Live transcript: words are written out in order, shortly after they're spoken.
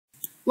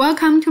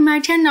Welcome to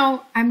my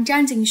channel. I'm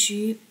Zhang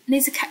Jingxu.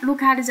 Let's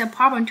look at the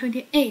problem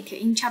 28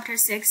 in chapter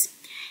 6.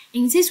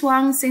 In this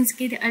one, things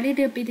get a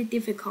little bit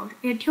difficult.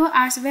 It tells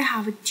us we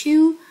have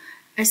two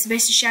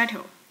space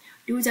shuttle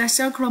do the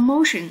circular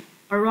motion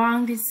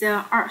around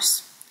the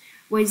Earth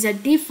with a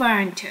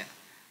different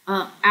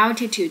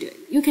altitude.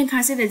 You can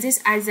consider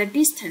this as the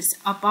distance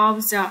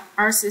above the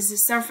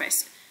Earth's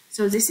surface.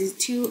 So this is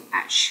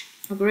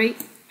 2h. Agree?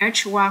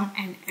 H1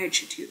 and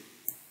H2. Do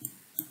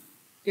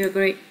you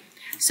agree?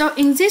 So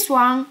in this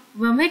one,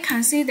 when we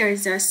consider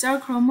the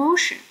circular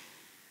motion,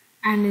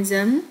 and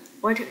then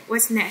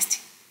what's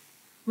next?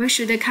 We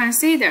should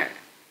consider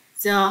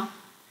the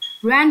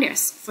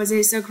radius for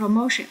the circular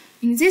motion.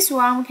 In this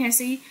one, we can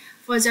see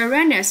for the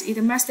radius,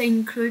 it must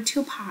include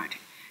two parts.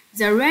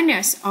 The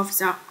radius of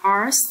the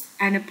Earth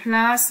and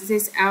plus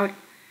this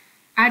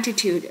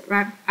altitude,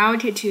 right?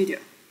 Altitude,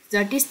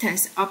 the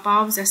distance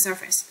above the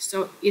surface.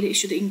 So it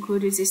should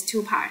include these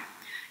two parts.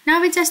 Now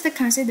we just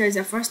consider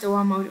the first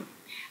one model.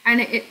 And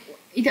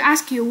it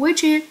asks you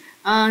which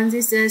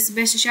this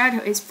space shuttle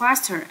is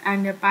faster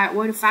and by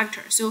what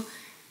factor. So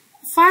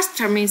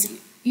faster means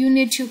you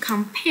need to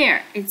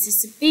compare its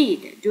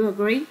speed. Do you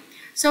agree?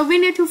 So we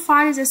need to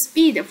find the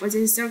speed for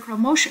the circular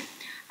motion.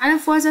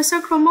 And for the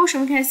circular motion,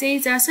 we can say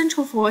the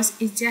central force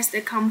is just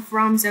come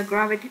from the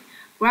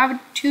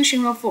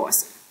gravitational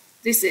force.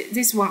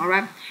 This one,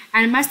 right?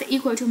 And must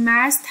equal to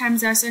mass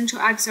times the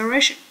central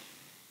acceleration.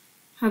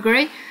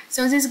 Agree?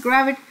 So this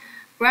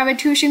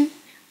gravitation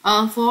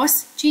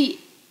force G,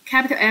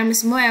 capital M,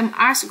 small m,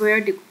 r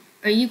squared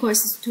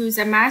equals to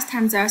the mass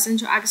times the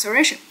central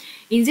acceleration.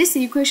 In this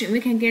equation, we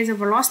can get the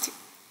velocity.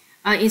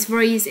 It's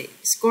very easy.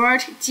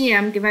 Squared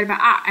gm divided by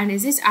r, and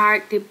this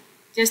r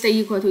just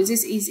equal to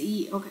this is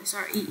E. Okay,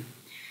 sorry, E.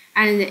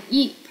 And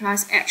E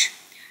plus h.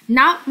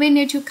 Now we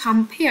need to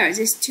compare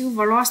these two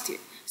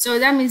velocities. So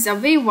that means the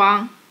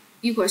V1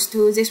 equals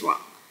to this one.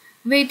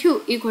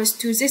 V2 equals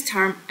to this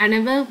term,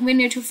 and then we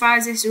need to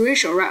find this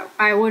ratio, right?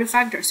 By what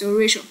factor? So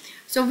ratio.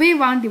 So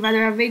V1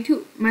 divided by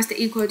V2 must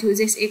equal to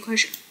this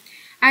equation.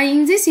 And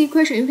in this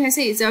equation, you can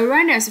see the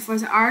radius for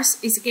the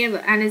Earth is given,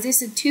 and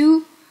this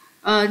two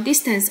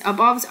distance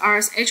above the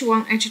Earth,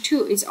 H1,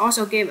 H2 is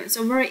also given.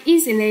 So very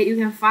easily you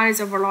can find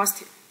the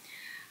velocity.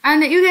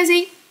 And you can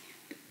see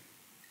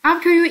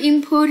after you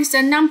input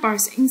the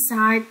numbers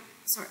inside,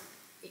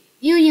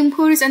 you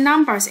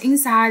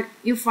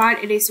find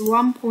it is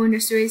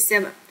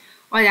 1.37.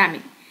 What that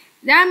mean?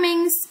 That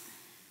means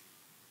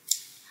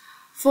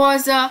for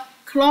the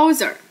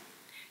closer,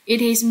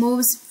 it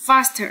moves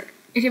faster.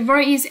 It is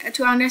very easy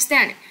to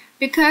understand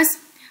because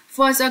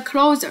for the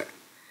closer,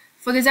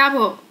 for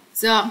example,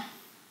 the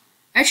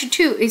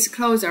H2 is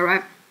closer,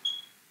 right?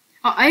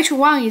 Or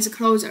H1 is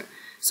closer.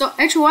 So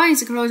H1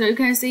 is closer. You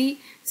can see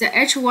the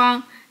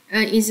H1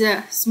 is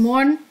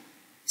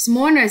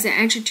smaller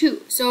than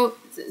H2. So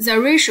the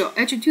ratio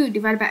H2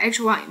 divided by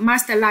H1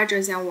 must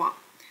larger than 1.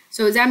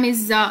 So that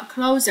means the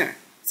closer,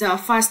 the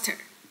faster.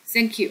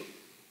 Thank you.